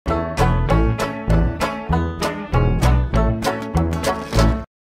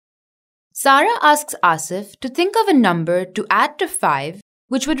Sarah asks Asif to think of a number to add to 5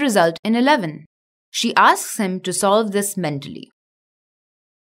 which would result in 11. She asks him to solve this mentally.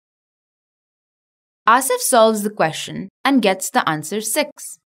 Asif solves the question and gets the answer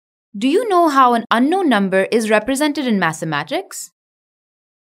 6. Do you know how an unknown number is represented in mathematics?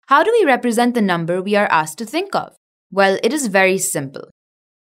 How do we represent the number we are asked to think of? Well, it is very simple.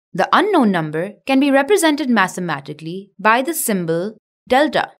 The unknown number can be represented mathematically by the symbol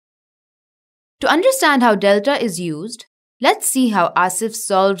delta. To understand how delta is used, let's see how Asif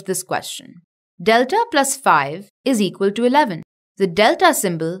solved this question. Delta plus 5 is equal to 11. The delta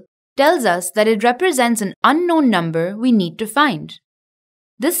symbol tells us that it represents an unknown number we need to find.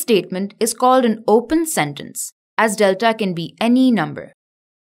 This statement is called an open sentence, as delta can be any number.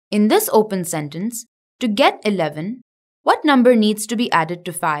 In this open sentence, to get 11, what number needs to be added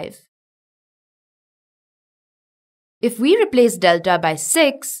to 5? If we replace delta by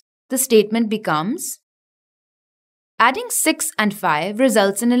 6, the statement becomes adding 6 and 5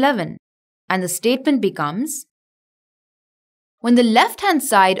 results in 11, and the statement becomes when the left-hand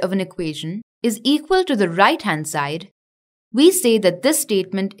side of an equation is equal to the right-hand side, we say that this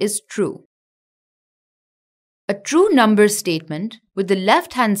statement is true. A true number statement with the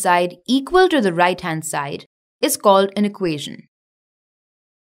left-hand side equal to the right-hand side is called an equation.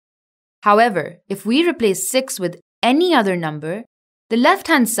 However, if we replace 6 with any other number, the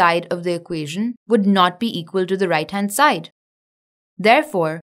left-hand side of the equation would not be equal to the right-hand side.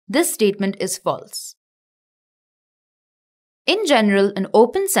 Therefore, this statement is false. In general, an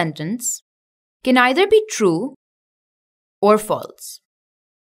open sentence can either be true or false.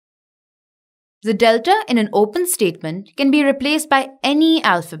 The delta in an open statement can be replaced by any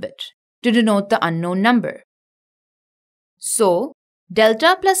alphabet to denote the unknown number. So,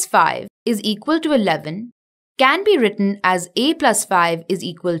 delta plus 5 is equal to 11 can be written as a plus 5 is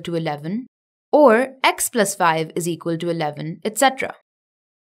equal to 11 or x plus 5 is equal to 11, etc.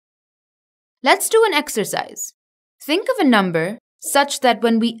 Let's do an exercise. Think of a number such that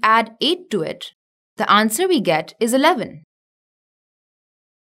when we add 8 to it, the answer we get is 11.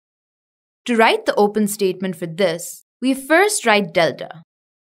 To write the open statement for this, we first write delta,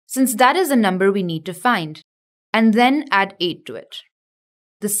 since that is the number we need to find, and then add 8 to it.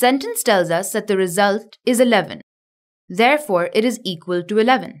 The sentence tells us that the result is 11. Therefore, it is equal to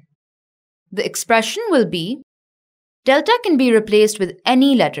 11. The expression will be, delta can be replaced with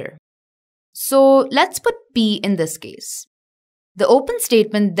any letter. So let's put P in this case. The open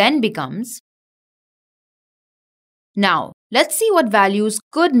statement then becomes, now let's see what values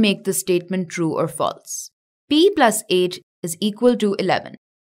could make the statement true or false. P plus 8 is equal to 11.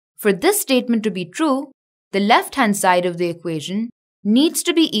 For this statement to be true, the left-hand side of the equation needs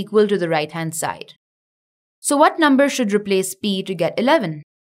to be equal to the right-hand side. So what number should replace P to get 11?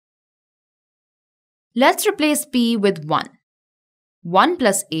 Let's replace P with 1. 1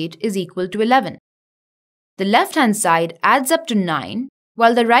 plus 8 is equal to 11. The left-hand side adds up to 9,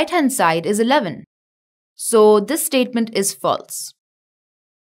 while the right-hand side is 11. So this statement is false.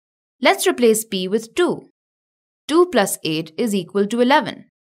 Let's replace P with 2. 2 plus 8 is equal to 11.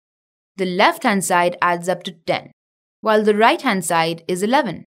 The left-hand side adds up to 10, while the right-hand side is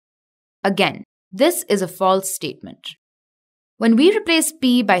 11. Again, this is a false statement. When we replace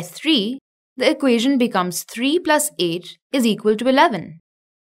P by 3, the equation becomes 3 plus 8 is equal to 11.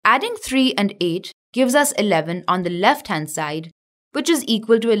 Adding 3 and 8 gives us 11 on the left-hand side, which is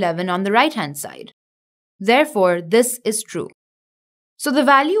equal to 11 on the right-hand side. Therefore, this is true. So the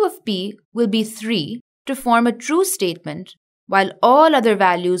value of P will be 3 to form a true statement, while all other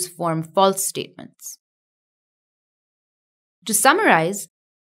values form false statements. To summarize,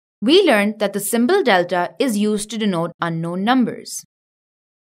 we learned that the symbol delta is used to denote unknown numbers.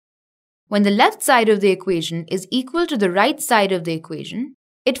 When the left side of the equation is equal to the right side of the equation,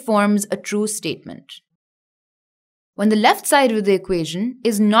 it forms a true statement. When the left side of the equation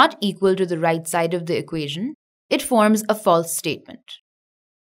is not equal to the right side of the equation, it forms a false statement.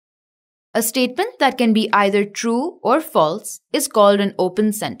 A statement that can be either true or false is called an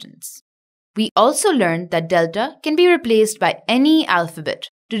open sentence. We also learned that delta can be replaced by any alphabet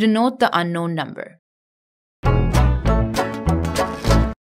to denote the unknown number.